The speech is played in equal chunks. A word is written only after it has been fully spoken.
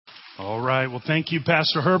All right. Well, thank you,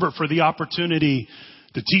 Pastor Herbert, for the opportunity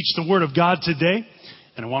to teach the Word of God today.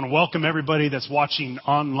 And I want to welcome everybody that's watching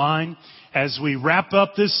online as we wrap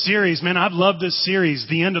up this series. Man, I've loved this series,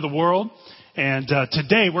 The End of the World. And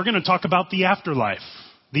today we're going to talk about the afterlife.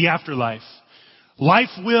 The afterlife. Life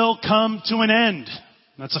will come to an end.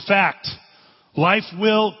 That's a fact. Life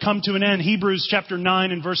will come to an end. Hebrews chapter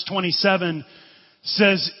 9 and verse 27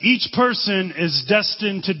 says, each person is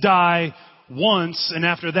destined to die once, and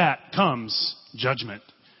after that comes judgment.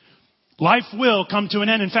 Life will come to an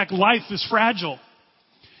end. In fact, life is fragile.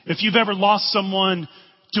 If you've ever lost someone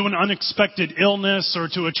to an unexpected illness or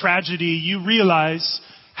to a tragedy, you realize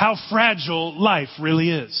how fragile life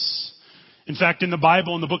really is. In fact, in the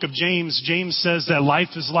Bible, in the book of James, James says that life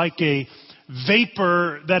is like a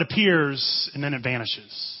vapor that appears and then it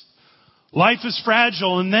vanishes. Life is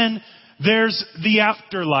fragile, and then there's the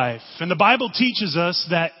afterlife. And the Bible teaches us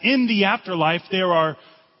that in the afterlife there are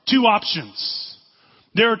two options.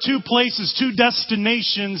 There are two places, two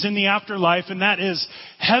destinations in the afterlife, and that is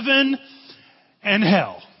heaven and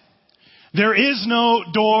hell. There is no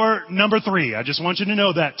door number 3. I just want you to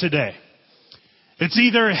know that today. It's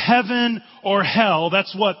either heaven or hell.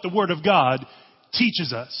 That's what the Word of God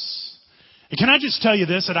teaches us. And can I just tell you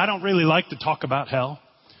this, that I don't really like to talk about hell.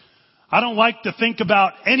 I don't like to think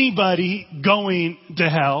about anybody going to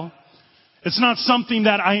hell. It's not something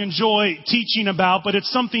that I enjoy teaching about, but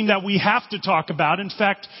it's something that we have to talk about. In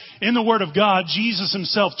fact, in the Word of God, Jesus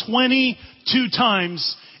himself, 22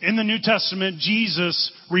 times in the New Testament,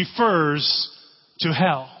 Jesus refers to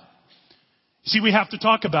hell. See, we have to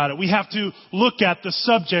talk about it. We have to look at the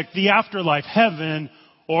subject, the afterlife, heaven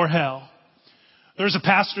or hell. There's a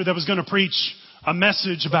pastor that was going to preach a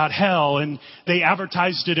message about hell, and they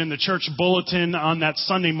advertised it in the church bulletin on that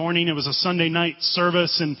Sunday morning. It was a Sunday night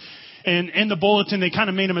service, and in the bulletin they kind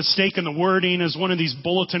of made a mistake in the wording as one of these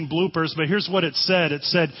bulletin bloopers, but here's what it said. It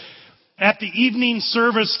said, at the evening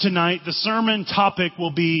service tonight, the sermon topic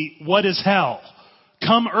will be, what is hell?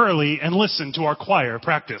 Come early and listen to our choir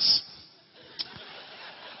practice.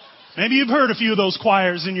 Maybe you've heard a few of those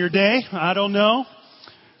choirs in your day. I don't know.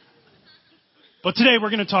 But today we're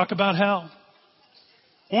going to talk about hell.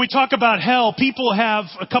 When we talk about hell, people have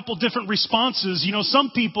a couple different responses. You know,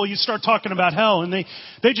 some people, you start talking about hell and they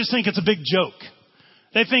just think it's a big joke.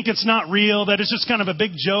 They think it's not real, that it's just kind of a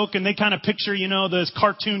big joke, and they kind of picture, you know, this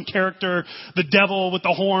cartoon character, the devil with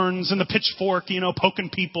the horns and the pitchfork, you know, poking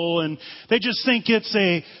people, and they just think it's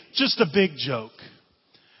just a big joke.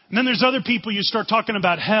 And then there's other people, you start talking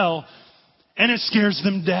about hell and it scares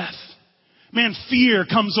them to death. Man, fear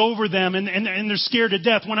comes over them and they're scared to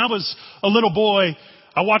death. When I was a little boy,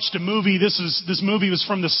 I watched a movie. This movie was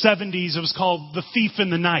from the 70s. It was called The Thief in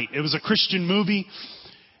the Night. It was a Christian movie.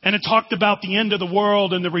 And it talked about the end of the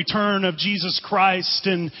world and the return of Jesus Christ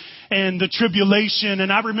and the tribulation.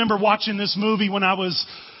 And I remember watching this movie when I was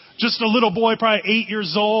just a little boy, probably 8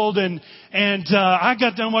 years old. And I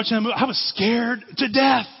got done watching that movie. I was scared to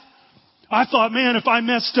death. I thought, man, if I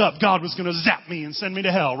messed up, God was going to zap me and send me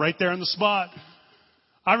to hell right there on the spot.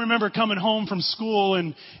 I remember coming home from school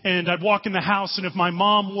and I'd walk in the house, and if my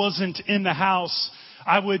mom wasn't in the house,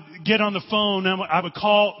 I would get on the phone and I would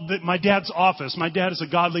call my dad's office. My dad is a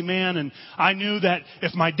godly man, and I knew that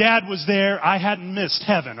if my dad was there, I hadn't missed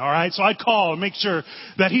heaven, all right? So I'd call and make sure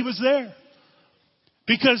that he was there.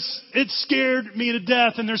 Because it scared me to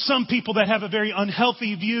death, and there's some people that have a very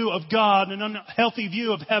unhealthy view of God, an unhealthy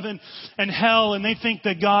view of heaven and hell, and they think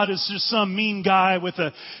that God is just some mean guy with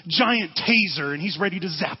a giant taser, and he's ready to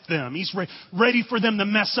zap them. He's ready for them to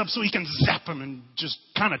mess up so he can zap them and just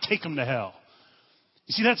kind of take them to hell.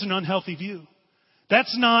 You see, that's an unhealthy view.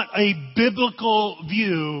 That's not a biblical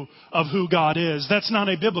view of who God is. That's not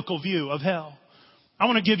a biblical view of hell. I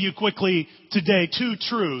want to give you quickly today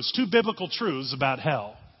two biblical truths about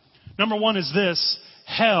hell. Number one is this: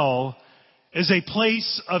 hell is a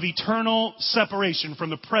place of eternal separation from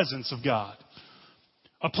the presence of God.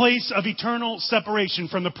 A place of eternal separation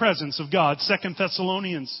from the presence of God. 2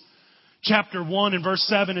 Thessalonians chapter 1 and verse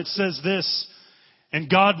 7, it says this: and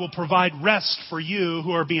God will provide rest for you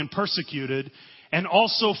who are being persecuted, and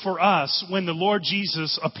also for us when the Lord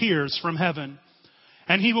Jesus appears from heaven.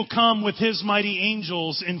 And he will come with his mighty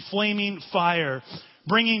angels in flaming fire,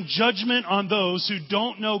 bringing judgment on those who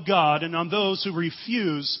don't know God and on those who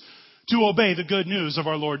refuse to obey the good news of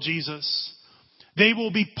our Lord Jesus. They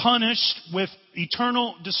will be punished with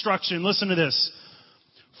eternal destruction. Listen to this: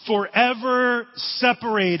 forever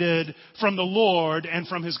separated from the Lord and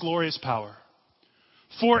from his glorious power.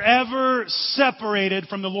 Forever separated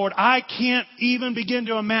from the Lord. I can't even begin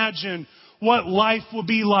to imagine what life will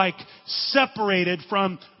be like separated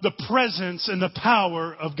from the presence and the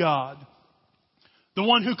power of God. The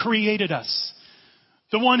one who created us.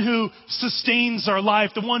 The one who sustains our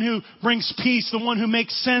life. The one who brings peace. The one who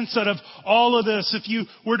makes sense out of all of this. If you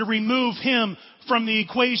were to remove him from the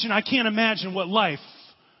equation, I can't imagine what life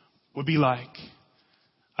would be like.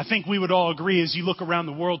 I think we would all agree as you look around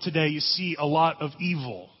the world today, you see a lot of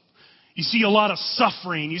evil. You see a lot of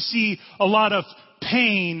suffering. You see a lot of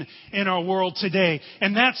pain in our world today.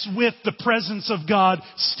 And that's with the presence of God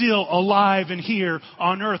still alive and here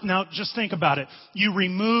on earth. Now, just think about it. You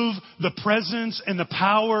remove the presence and the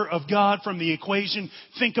power of God from the equation.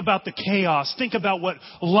 Think about the chaos. Think about what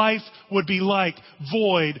life would be like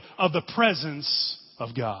void of the presence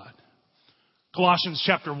of God. Colossians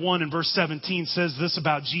chapter 1 and verse 17 says this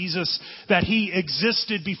about Jesus, that he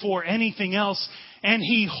existed before anything else, and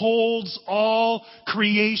he holds all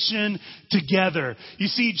creation together. You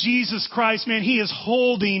see, Jesus Christ, man, he is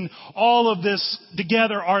holding all of this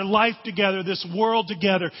together, our life together, this world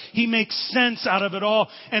together. He makes sense out of it all.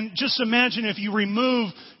 And just imagine if you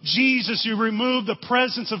remove Jesus, you remove the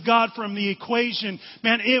presence of God from the equation,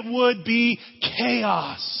 man, it would be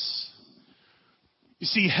chaos. You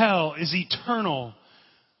see, hell is eternal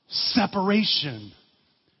separation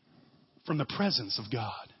from the presence of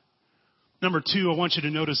God. Number 2, I want you to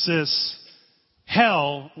notice this.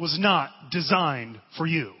 Hell was not designed for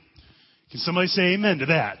you. Can somebody say amen to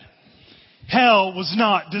that? Hell was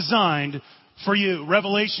not designed for you.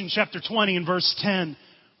 Revelation chapter 20 and verse 10,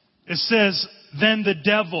 it says, then the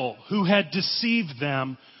devil who had deceived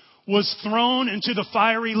them was thrown into the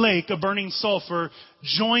fiery lake of burning sulfur,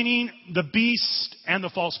 joining the beast and the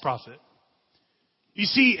false prophet. You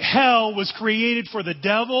see, hell was created for the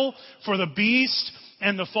devil, for the beast,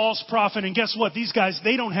 and the false prophet. And guess what? These guys,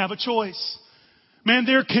 they don't have a choice. Man,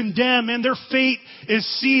 they're condemned. Man, their fate is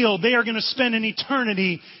sealed. They are going to spend an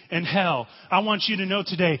eternity in hell. I want you to know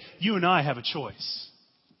today, you and I have a choice.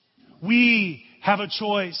 We have a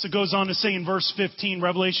choice. It goes on to say in verse 15,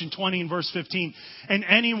 Revelation 20 and verse 15, and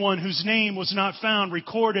anyone whose name was not found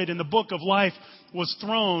recorded in the book of life was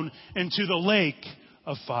thrown into the lake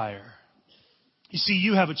of fire. You see,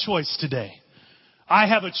 you have a choice today. I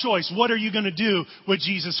have a choice. What are you going to do with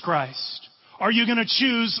Jesus Christ? Are you going to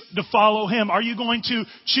choose to follow him? Are you going to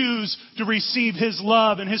choose to receive his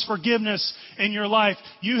love and his forgiveness in your life?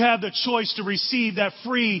 You have the choice to receive that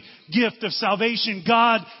free gift of salvation.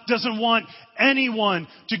 God doesn't want anyone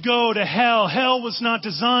to go to hell. Hell was not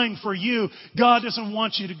designed for you. God doesn't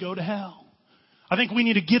want you to go to hell. I think we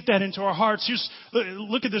need to get that into our hearts.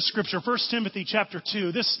 Look at this scripture, 1 Timothy chapter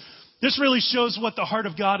 2. This really shows what the heart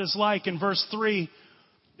of God is like. In verse 3,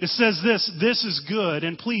 it says this is good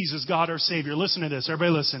and pleases God our Savior. Listen to this.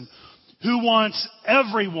 Everybody listen. Who wants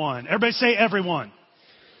everyone. Everybody say everyone.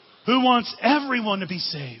 Who wants everyone to be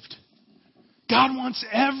saved. God wants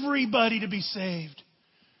everybody to be saved.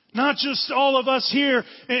 Not just all of us here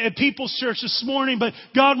at People's Church this morning, but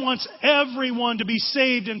God wants everyone to be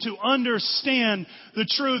saved and to understand the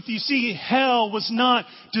truth. You see, hell was not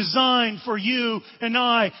designed for you and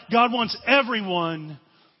I. God wants everyone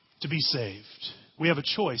to be saved. We have a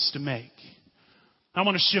choice to make. I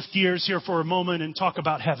want to shift gears here for a moment and talk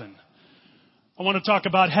about heaven. I want to talk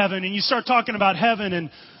about heaven. And you start talking about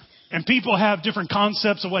heaven and people have different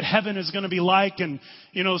concepts of what heaven is going to be like. And,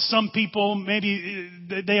 you know, some people, maybe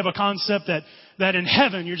they have a concept that in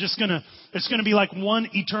heaven, it's going to be like one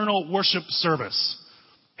eternal worship service.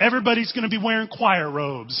 Everybody's going to be wearing choir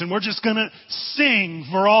robes and we're just going to sing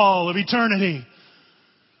for all of eternity.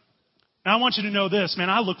 Now, I want you to know this,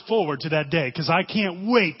 man. I look forward to that day because I can't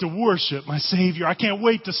wait to worship my Savior. I can't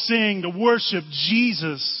wait to sing, to worship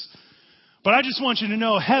Jesus. But I just want you to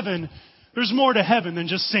know heaven, there's more to heaven than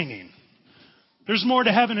just singing. There's more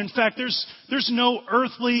to heaven. In fact, there's no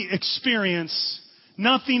earthly experience,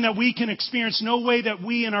 nothing that we can experience, no way that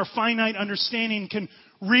we in our finite understanding can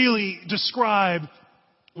really describe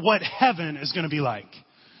what heaven is going to be like.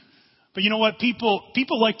 But you know what? People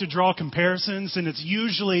like to draw comparisons, and it's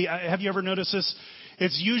usually, have you ever noticed this?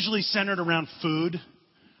 It's usually centered around food.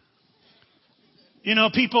 You know,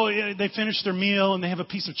 people, they finish their meal and they have a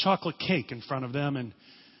piece of chocolate cake in front of them, and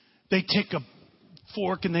they take a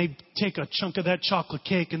fork and they take a chunk of that chocolate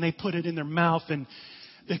cake and they put it in their mouth and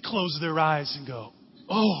they close their eyes and go,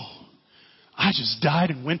 oh, I just died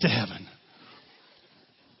and went to heaven.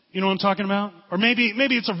 You know what I'm talking about? Or maybe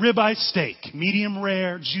it's a ribeye steak, medium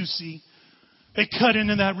rare, juicy. They cut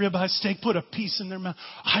into that ribeye steak, put a piece in their mouth.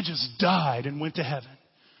 I just died and went to heaven.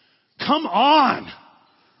 Come on.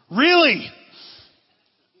 Really?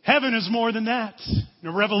 Heaven is more than that.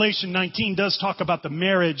 Now, Revelation 19 does talk about the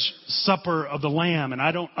marriage supper of the Lamb, and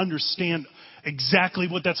I don't understand exactly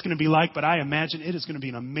what that's going to be like, but I imagine it is going to be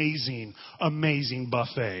an amazing, amazing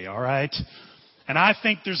buffet, all right? And I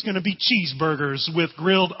think there's going to be cheeseburgers with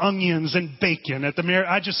grilled onions and bacon at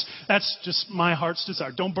the that's just my heart's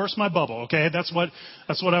desire. Don't burst my bubble, okay? That's what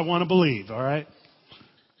I want to believe, all right?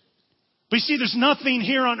 But you see, there's nothing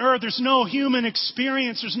here on earth. There's no human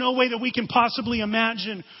experience. There's no way that we can possibly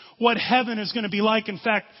imagine what heaven is going to be like. In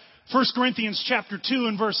fact, 1 Corinthians chapter 2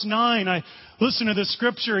 and verse 9, I listen to this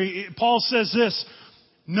scripture. Paul says this,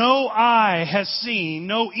 no eye has seen,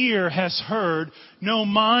 no ear has heard, no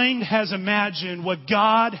mind has imagined what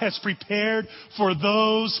God has prepared for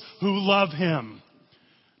those who love Him.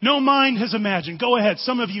 No mind has imagined. Go ahead.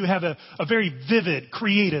 Some of you have a very vivid,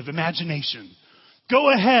 creative imagination. Go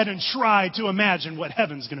ahead and try to imagine what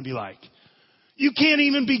heaven's going to be like. You can't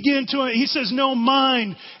even begin to, he says, no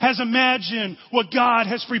mind has imagined what God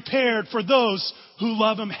has prepared for those who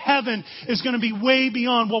love Him. Heaven is going to be way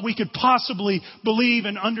beyond what we could possibly believe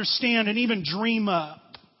and understand and even dream up.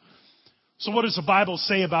 So what does the Bible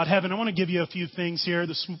say about heaven? I want to give you a few things here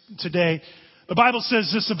today. The Bible says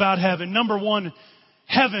this about heaven. Number one,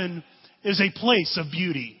 heaven is a place of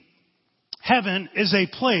beauty. Heaven is a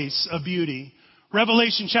place of beauty.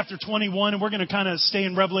 Revelation chapter 21, and we're going to kind of stay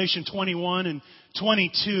in Revelation 21 and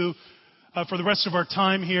 22 for the rest of our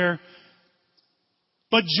time here.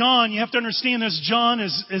 But John, you have to understand this, John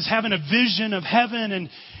is having a vision of heaven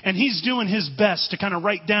and he's doing his best to kind of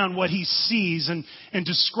write down what he sees and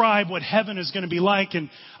describe what heaven is going to be like. And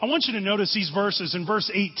I want you to notice these verses in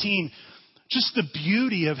verse 18, just the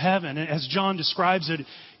beauty of heaven as John describes it.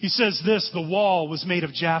 He says this, the wall was made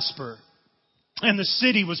of jasper. And the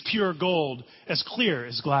city was pure gold, as clear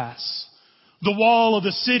as glass. The wall of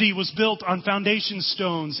the city was built on foundation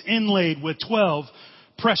stones, inlaid with 12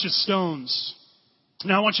 precious stones.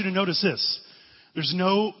 Now I want you to notice this. There's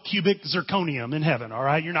no cubic zirconium in heaven, all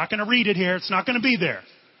right? You're not going to read it here. It's not going to be there.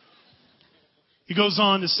 He goes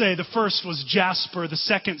on to say, the first was jasper, the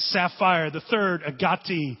second sapphire, the third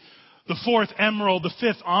agate, the fourth emerald, the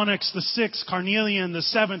fifth onyx, the sixth carnelian, the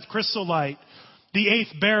seventh chrysolite, the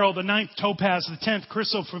eighth beryl, the ninth topaz, the 10th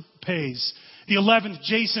chrysoprase, the 11th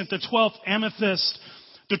jacinth, the 12th amethyst.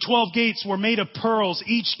 The 12 gates were made of pearls,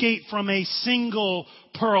 each gate from a single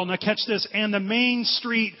pearl. Now catch this. And the main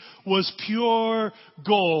street was pure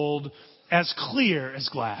gold, as clear as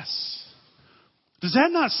glass. Does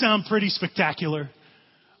that not sound pretty spectacular?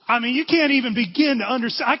 I mean, you can't even begin to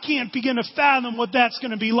understand. I can't begin to fathom what that's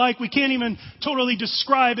going to be like. We can't even totally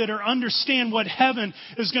describe it or understand what heaven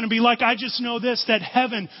is going to be like. I just know this, that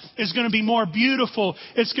heaven is going to be more beautiful.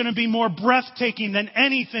 It's going to be more breathtaking than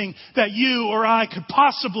anything that you or I could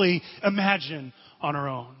possibly imagine on our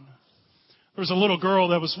own. There was a little girl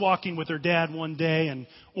that was walking with her dad one day and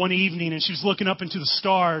one evening, and she was looking up into the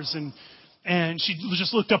stars, and she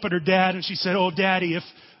just looked up at her dad and she said, "Oh, Daddy, if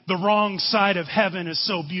the wrong side of heaven is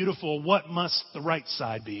so beautiful, what must the right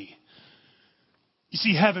side be?" You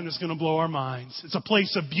see, heaven is going to blow our minds. It's a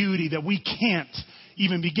place of beauty that we can't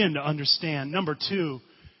even begin to understand. Number two,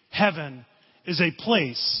 heaven is a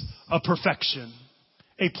place of perfection.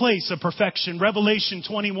 A place of perfection. Revelation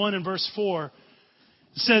 21 and verse 4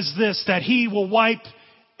 says this, that He will wipe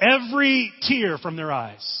every tear from their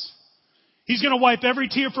eyes. He's going to wipe every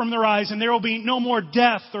tear from their eyes, and there will be no more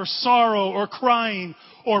death or sorrow or crying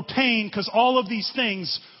or pain, because all of these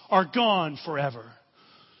things are gone forever.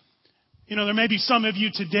 You know, there may be some of you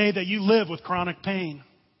today that you live with chronic pain.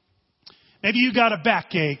 Maybe you got a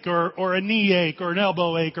backache or a knee ache or an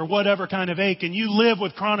elbow ache or whatever kind of ache, and you live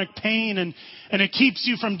with chronic pain, and it keeps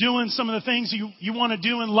you from doing some of the things you want to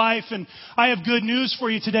do in life. And I have good news for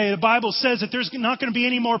you today. The Bible says that there's not going to be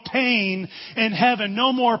any more pain in heaven.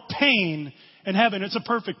 No more pain in heaven. It's a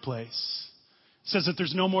perfect place. It says that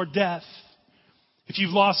there's no more death. If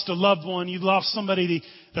you've lost a loved one, you've lost somebody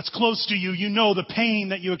that's close to you, you know the pain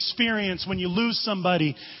that you experience when you lose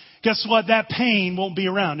somebody. Guess what? That pain won't be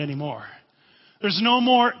around anymore. There's no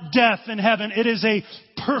more death in heaven. It is a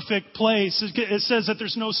perfect place. It says that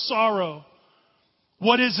there's no sorrow.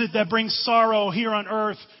 What is it that brings sorrow here on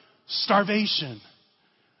earth? Starvation,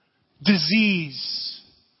 disease,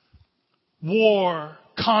 war,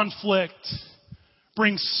 conflict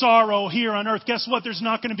brings sorrow here on earth. Guess what? There's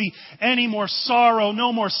not going to be any more sorrow,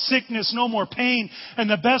 no more sickness, no more pain. And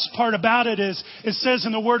the best part about it is, it says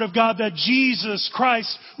in the Word of God that Jesus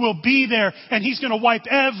Christ will be there and He's going to wipe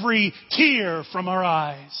every tear from our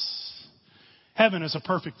eyes. Heaven is a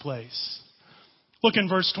perfect place. Look in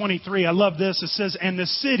verse 23. I love this. It says, and the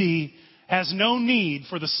city has no need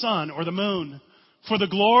for the sun or the moon, for the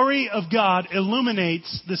glory of God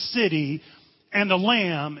illuminates the city, and the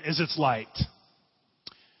Lamb is its light.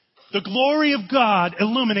 The glory of God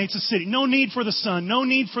illuminates a city. No need for the sun. No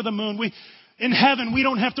need for the moon. In heaven, we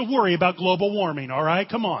don't have to worry about global warming, all right?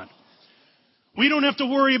 Come on. We don't have to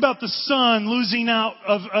worry about the sun losing out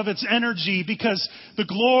of its energy because the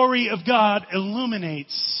glory of God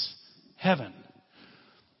illuminates heaven.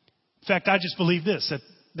 In fact, I just believe this,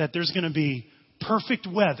 that there's going to be perfect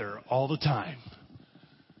weather all the time.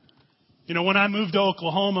 You know, when I moved to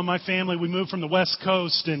Oklahoma, my family, we moved from the West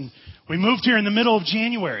Coast, and we moved here in the middle of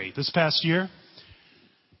January this past year.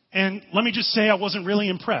 And let me just say, I wasn't really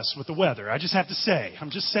impressed with the weather. I just have to say, I'm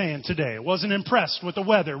just saying today, I wasn't impressed with the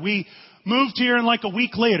weather. We moved here, and like a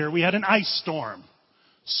week later, we had an ice storm.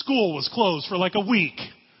 School was closed for like a week.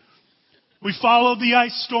 We followed the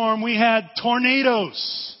ice storm. We had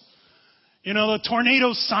tornadoes. You know, the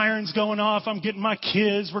tornado sirens going off. I'm getting my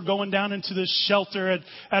kids. We're going down into this shelter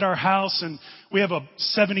at our house, and we have a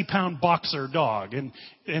 70-pound boxer dog.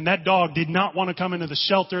 And that dog did not want to come into the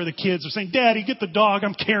shelter. The kids are saying, Daddy, get the dog.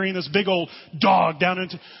 I'm carrying this big old dog down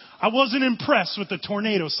into... I wasn't impressed with the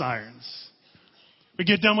tornado sirens. We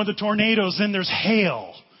get done with the tornadoes, then there's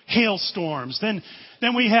hailstorms. Then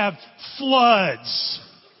we have floods.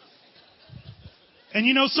 And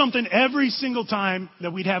you know something? Every single time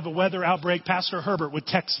that we'd have a weather outbreak, Pastor Herbert would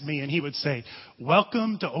text me and he would say,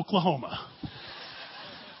 "Welcome to Oklahoma."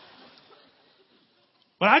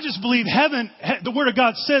 But I just believe heaven, the Word of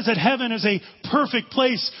God says that heaven is a perfect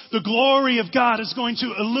place. The glory of God is going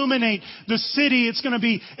to illuminate the city. It's going to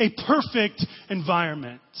be a perfect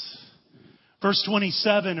environment. Verse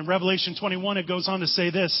 27 in Revelation 21, it goes on to say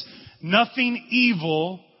this: nothing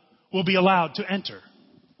evil will be allowed to enter.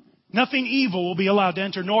 Nothing evil will be allowed to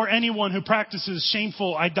enter, nor anyone who practices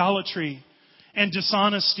shameful idolatry and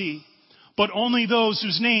dishonesty, but only those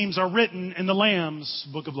whose names are written in the Lamb's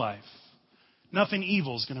book of life. Nothing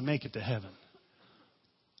evil is going to make it to heaven.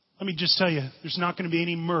 Let me just tell you, there's not going to be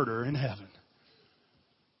any murder in heaven.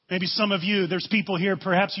 Maybe some of you, there's people here,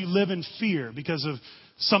 perhaps you live in fear because of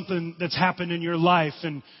something that's happened in your life,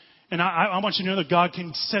 and I want you to know that God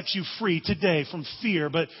can set you free today from fear.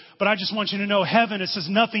 But I just want you to know heaven, it says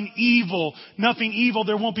nothing evil. Nothing evil.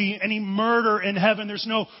 There won't be any murder in heaven. There's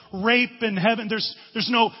no rape in heaven. There's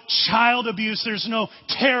no child abuse. There's no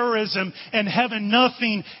terrorism in heaven.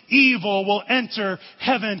 Nothing evil will enter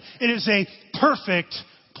heaven. It is a perfect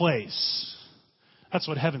place. That's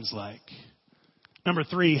what heaven's like. Number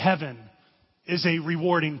 3, heaven is a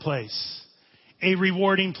rewarding place. A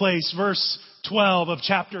rewarding place. Verse 12 of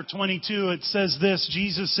chapter 22, it says this.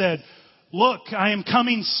 Jesus said, "Look, I am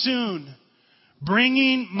coming soon,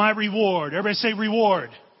 bringing my reward." Everybody say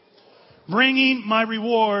reward. "Bringing my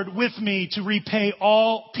reward with me to repay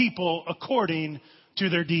all people according to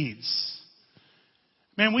their deeds."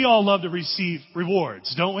 Man, we all love to receive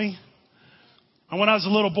rewards, don't we? And when I was a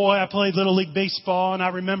little boy, I played Little League Baseball, and I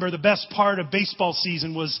remember the best part of baseball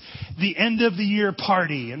season was the end of the year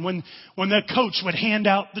party. And when the coach would hand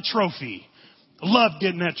out the trophy. I loved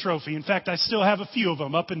getting that trophy. In fact, I still have a few of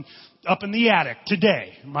them up in the attic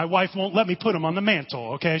today. My wife won't let me put them on the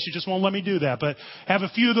mantle, okay? She just won't let me do that. But I have a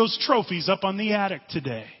few of those trophies up on the attic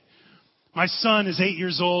today. My son is 8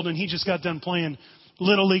 years old, and he just got done playing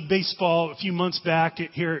Little League Baseball a few months back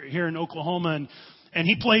here in Oklahoma. And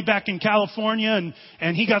he played back in California,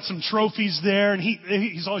 and he got some trophies there. And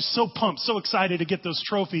he's always so pumped, so excited to get those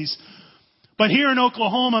trophies. But here in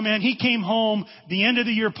Oklahoma, man, he came home, the end of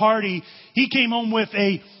the year party, he came home with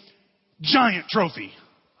a giant trophy.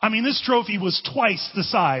 I mean, this trophy was twice the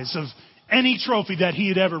size of any trophy that he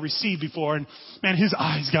had ever received before. And man, his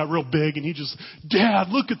eyes got real big, and he just, "Dad,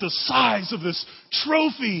 look at the size of this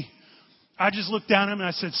trophy." I just looked down at him and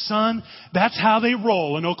I said, "Son, that's how they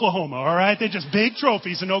roll in Oklahoma, all right? They're just big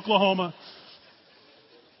trophies in Oklahoma."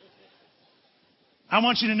 I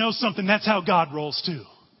want you to know something. That's how God rolls too.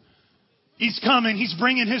 He's coming. He's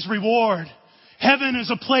bringing His reward. Heaven is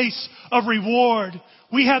a place of reward.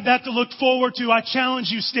 We have that to look forward to. I challenge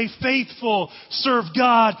you, stay faithful, serve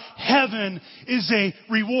God. Heaven is a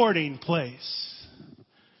rewarding place.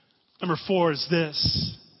 Number 4 is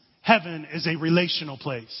this. Heaven is a relational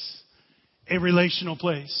place. A relational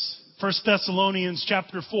place. 1 Thessalonians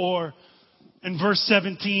chapter 4 and verse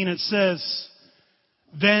 17, it says,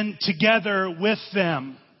 "Then together with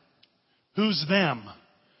them," who's them?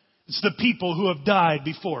 It's the people who have died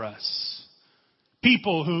before us.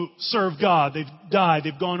 People who serve God. They've died.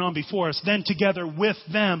 They've gone on before us. "Then together with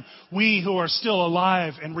them, we who are still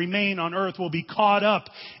alive and remain on earth will be caught up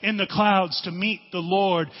in the clouds to meet the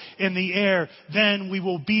Lord in the air. Then we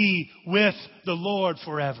will be with the Lord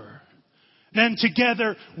forever." Then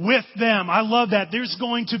together with them. I love that. There's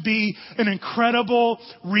going to be an incredible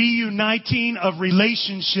reuniting of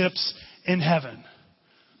relationships in heaven.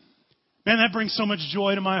 Man, that brings so much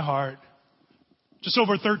joy to my heart. Just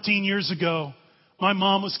over 13 years ago, my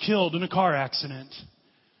mom was killed in a car accident.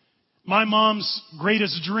 My mom's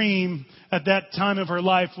greatest dream at that time of her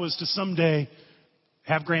life was to someday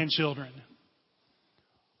have grandchildren.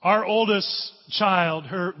 Our oldest child,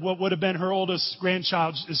 what would have been her oldest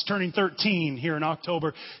grandchild, is turning 13 here in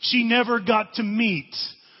October. She never got to meet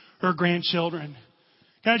her grandchildren.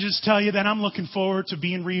 Can I just tell you that I'm looking forward to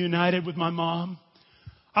being reunited with my mom?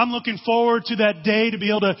 I'm looking forward to that day to be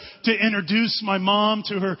able to introduce my mom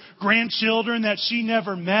to her grandchildren that she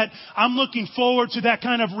never met. I'm looking forward to that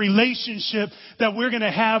kind of relationship that we're going to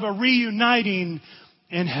have, a reuniting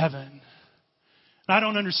in heaven. I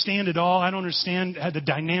don't understand it all. I don't understand the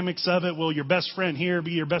dynamics of it. Will your best friend here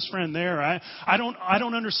be your best friend there? I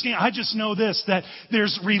don't understand. I just know this, that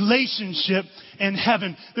there's relationship in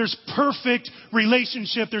heaven. There's perfect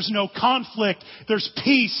relationship. There's no conflict. There's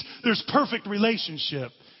peace. There's perfect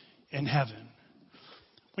relationship in heaven.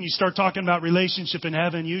 When you start talking about relationship in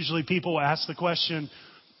heaven, usually people ask the question,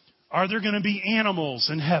 are there going to be animals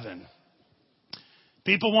in heaven?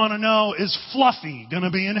 People want to know, is Fluffy going to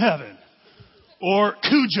be in heaven? Or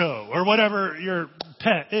Cujo, or whatever your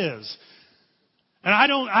pet is. And I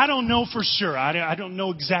don't know for sure. I don't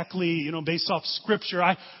know exactly, based off scripture.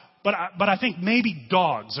 But I think maybe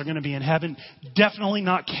dogs are going to be in heaven. Definitely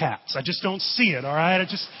not cats. I just don't see it, all right?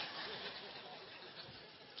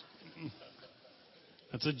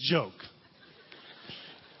 That's a joke.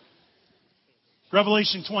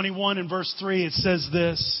 Revelation 21 and verse 3, it says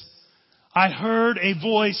this, I heard a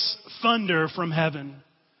voice thunder from heaven.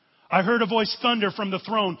 I heard a voice thunder from the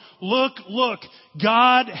throne. Look,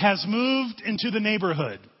 God has moved into the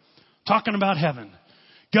neighborhood. Talking about heaven.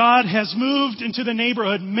 God has moved into the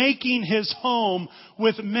neighborhood, making his home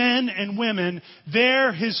with men and women.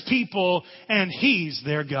 They're his people, and he's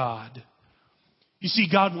their God. You see,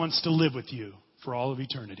 God wants to live with you for all of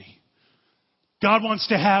eternity. God wants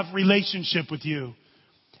to have relationship with you.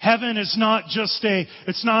 Heaven is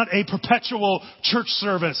it's not a perpetual church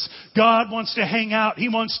service. God wants to hang out. He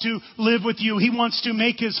wants to live with you. He wants to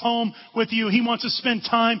make his home with you. He wants to spend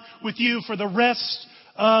time with you for the rest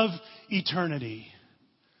of eternity.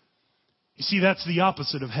 You see, that's the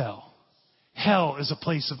opposite of hell. Hell is a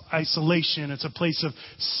place of isolation. It's a place of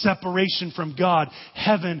separation from God.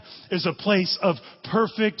 Heaven is a place of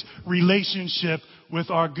perfect relationship with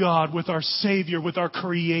our God, with our Savior, with our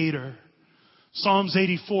Creator. Psalms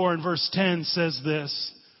 84 and verse 10 says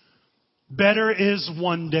this, better is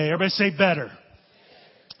one day. Everybody say better.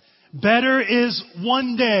 Better is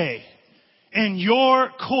one day in your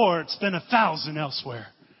courts than 1,000 elsewhere.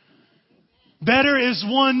 Better is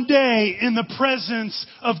one day in the presence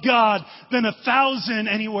of God than 1,000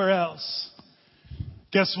 anywhere else.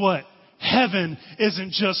 Guess what? Heaven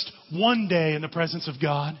isn't just one day in the presence of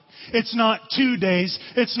God. It's not 2 days.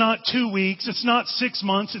 It's not 2 weeks. It's not 6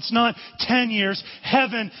 months. It's not 10 years.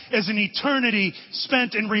 Heaven is an eternity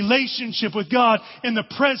spent in relationship with God, in the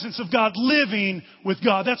presence of God, living with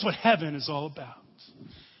God. That's what heaven is all about.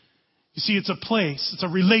 You see, it's a place. It's a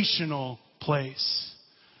relational place.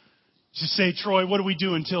 You say, Troy, what do we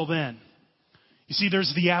do until then? You see,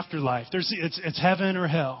 there's the afterlife. It's heaven or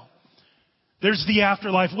hell. There's the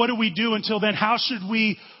afterlife. What do we do until then? How should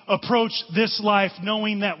we approach this life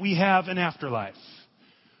knowing that we have an afterlife?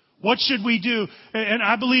 What should we do? And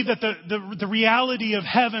I believe that the reality of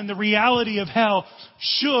heaven, the reality of hell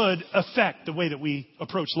should affect the way that we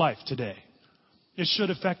approach life today. It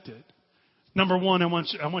should affect it. Number one, I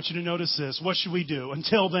want you to notice this. What should we do?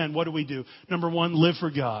 Until then, what do we do? Number one, live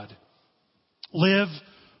for God. Live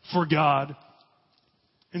for God.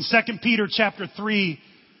 In 2 Peter chapter 3,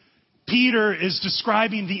 Peter is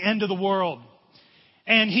describing the end of the world.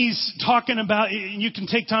 And he's talking about, and you can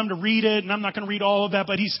take time to read it, and I'm not going to read all of that,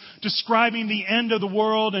 but he's describing the end of the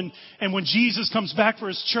world and when Jesus comes back for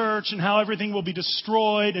his church and how everything will be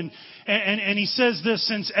destroyed. And he says this,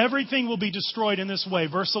 since everything will be destroyed in this way,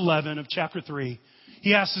 verse 11 of chapter 3,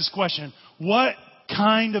 he asks this question, what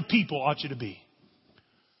kind of people ought you to be?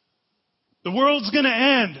 The world's going to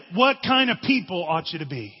end. What kind of people ought you to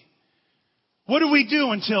be? What do we do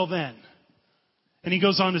until then? And he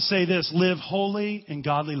goes on to say this, live holy and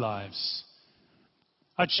godly lives.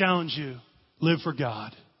 I challenge you, live for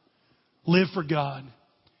God. Live for God.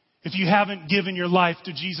 If you haven't given your life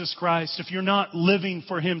to Jesus Christ, if you're not living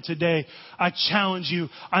for him today, I challenge you,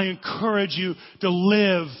 I encourage you to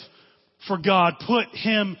live for God. Put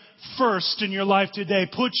him first in your life today.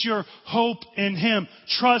 Put your hope in him.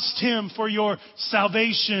 Trust him for your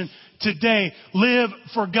salvation today. Live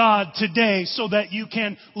for God today so that you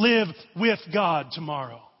can live with God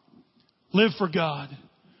tomorrow. Live for God.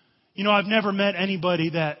 You know, I've never met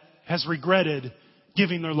anybody that has regretted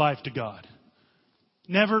giving their life to God.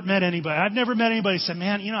 Never met anybody. I've never met anybody who said,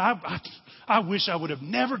 man, I wish I would have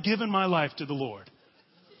never given my life to the Lord.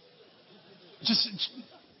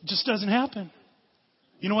 Just doesn't happen.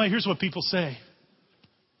 You know what? Here's what people say.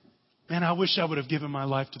 Man, I wish I would have given my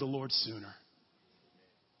life to the Lord sooner.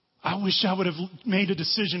 I wish I would have made a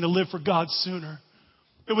decision to live for God sooner.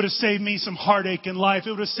 It would have saved me some heartache in life.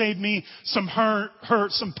 It would have saved me some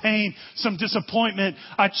hurt, some pain, some disappointment.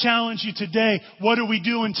 I challenge you today. What do we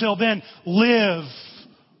do until then? Live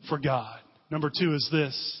for God. Number 2 is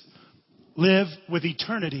this. Live with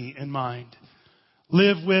eternity in mind.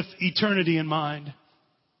 Live with eternity in mind.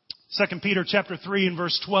 2 Peter chapter 3 and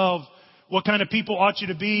verse 12. What kind of people ought you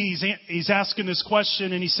to be? He's asking this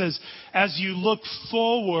question and he says, as you look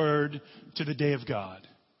forward to the day of God.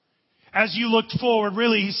 As you look forward,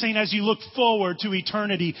 really, he's saying as you look forward to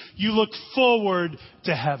eternity, you look forward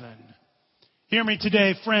to heaven. Hear me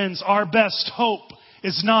today, friends. Our best hope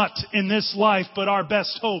is not in this life, but our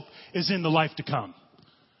best hope is in the life to come.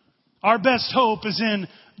 Our best hope is in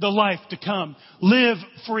the life to come. Live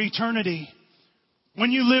for eternity.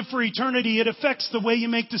 When you live for eternity, it affects the way you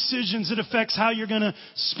make decisions. It affects how you're going to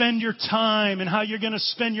spend your time and how you're going to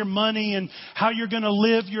spend your money and how you're going to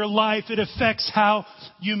live your life. It affects how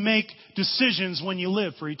you make decisions when you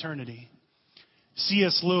live for eternity.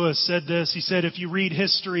 C.S. Lewis said this. He said, if you read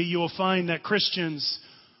history, you will find that Christians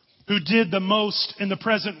who did the most in the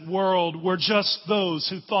present world were just those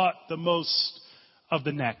who thought the most of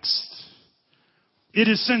the next. It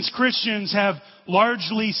is since Christians have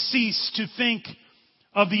largely ceased to think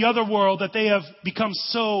of the other world that they have become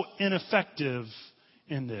so ineffective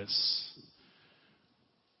in this.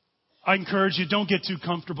 I encourage you, don't get too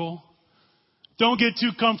comfortable. Don't get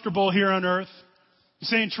too comfortable here on earth. You're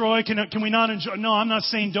saying, Troy, can we not enjoy? No, I'm not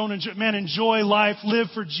saying don't enjoy. Man, enjoy life. Live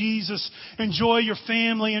for Jesus. Enjoy your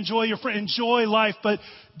family. Enjoy your friends. Enjoy life. But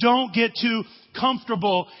don't get too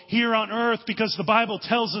comfortable here on earth, because the Bible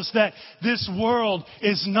tells us that this world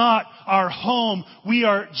is not our home. We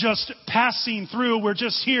are just passing through. We're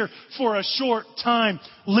just here for a short time.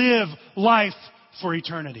 Live life for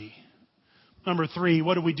eternity. Number 3,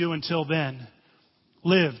 what do we do until then?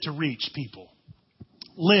 Live to reach people.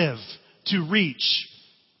 Live to reach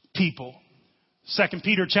people. 2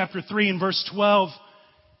 Peter chapter 3 and verse 12.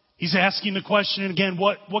 He's asking the question again,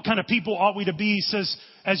 what kind of people ought we to be? He says,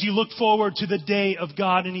 as you look forward to the day of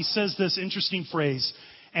God, and he says this interesting phrase,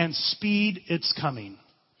 and speed its coming.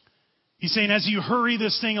 He's saying, as you hurry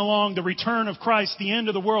this thing along, the return of Christ, the end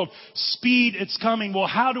of the world, speed its coming. Well,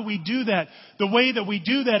 how do we do that? The way that we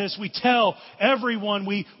do that is we tell everyone,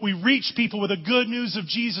 we reach people with the good news of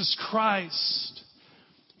Jesus Christ.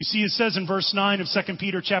 You see, it says in verse 9 of 2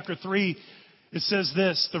 Peter chapter 3, it says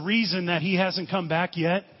this, the reason that he hasn't come back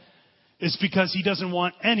yet is because he doesn't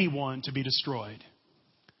want anyone to be destroyed.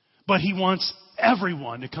 But he wants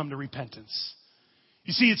everyone to come to repentance.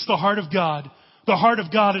 You see, it's the heart of God. The heart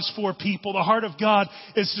of God is for people. The heart of God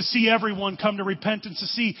is to see everyone come to repentance, to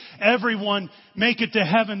see everyone make it to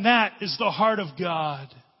heaven. That is the heart of God.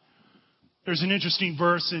 There's an interesting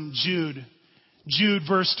verse in Jude. Jude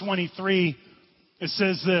verse 23. It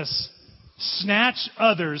says this, snatch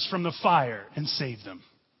others from the fire and save them.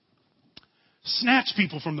 Snatch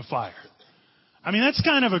people from the fire. I mean, that's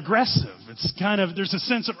kind of aggressive. It's kind of, there's a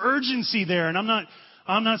sense of urgency there. And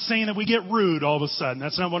I'm not saying that we get rude all of a sudden.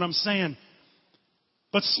 That's not what I'm saying.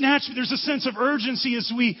 But there's a sense of urgency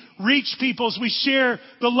as we reach people, as we share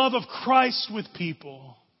the love of Christ with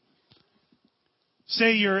people.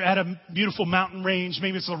 Say you're at a beautiful mountain range,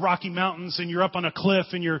 maybe it's the Rocky Mountains, and you're up on a cliff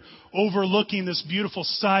and you're overlooking this beautiful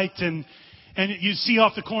sight, and you see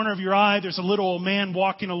off the corner of your eye, there's a little old man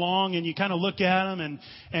walking along, and you kind of look at him,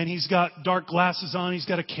 and he's got dark glasses on, he's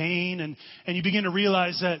got a cane, and you begin to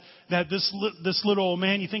realize that this little old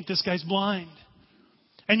man, you think this guy's blind.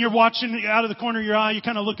 And you're watching out of the corner of your eye, you're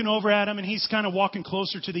kind of looking over at him, and he's kind of walking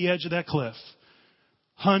closer to the edge of that cliff.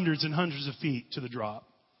 Hundreds and hundreds of feet to the drop.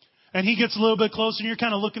 And he gets a little bit closer, and you're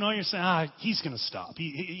kind of looking on, you're saying, he's going to stop.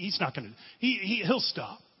 He's not going to, he'll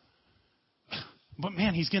stop. But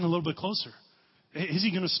man, he's getting a little bit closer. Is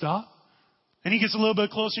he going to stop? And he gets a little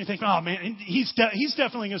bit closer, and you think, oh man, he's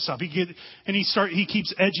definitely going to stop. He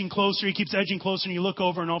keeps edging closer, and you look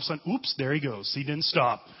over, and all of a sudden, oops, there he goes. He didn't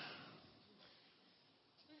stop.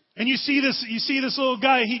 And you see this little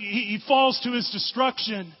guy, he falls to his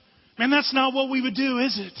destruction. Man, that's not what we would do,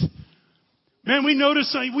 is it? Man, we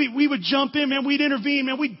notice, we would jump in, man, we'd intervene,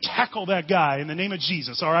 man, we'd tackle that guy in the name of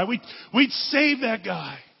Jesus, alright? We'd save that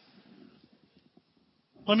guy.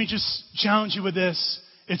 Let me just challenge you with this.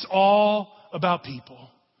 It's all about people.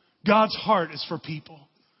 God's heart is for people.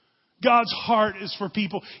 God's heart is for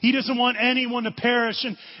people. He doesn't want anyone to perish.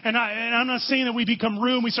 And I'm not saying that we become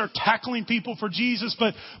rude and we start tackling people for Jesus,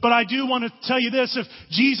 but I do want to tell you this. If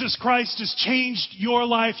Jesus Christ has changed your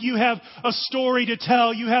life, you have a story to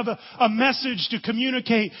tell. You have a message to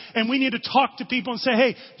communicate. And we need to talk to people and say,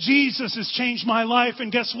 hey, Jesus has changed my life.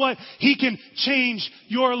 And guess what? He can change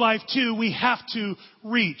your life too. We have to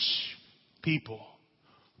reach people.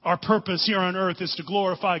 Our purpose here on earth is to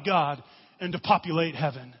glorify God and to populate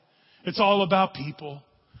heaven. It's all about people.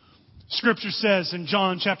 Scripture says in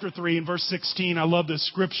John chapter 3 and verse 16, I love this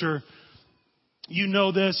scripture. You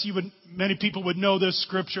know this. Many people would know this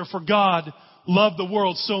scripture. For God loved the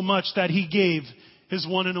world so much that He gave His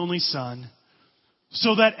one and only Son,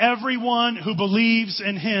 so that everyone who believes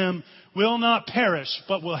in Him will not perish,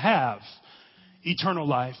 but will have eternal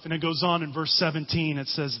life. And it goes on in verse 17. It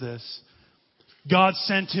says this: God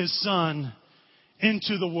sent His Son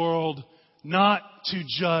into the world not to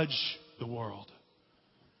judge the world.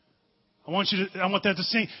 I want that to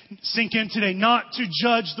sink in today. Not to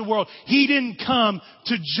judge the world. He didn't come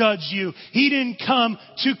to judge you. He didn't come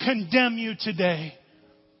to condemn you today.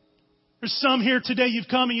 There's some here today, you've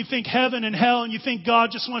come and you think heaven and hell, and you think God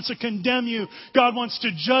just wants to condemn you. God wants to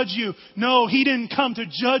judge you. No, He didn't come to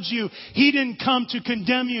judge you. He didn't come to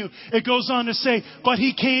condemn you. It goes on to say, but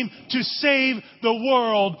He came to save the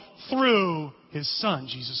world through His Son,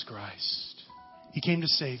 Jesus Christ. He came to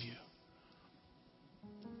save you.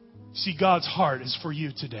 See, God's heart is for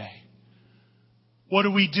you today. What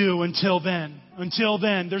do we do until then? Until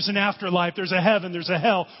then, there's an afterlife, there's a heaven, there's a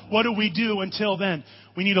hell. What do we do until then?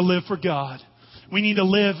 We need to live for God. We need to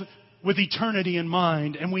live with eternity in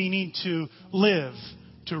mind, and we need to live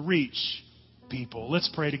to reach people. Let's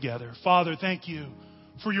pray together. Father, thank you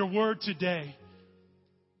for your word today.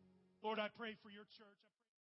 Lord, I pray for your church.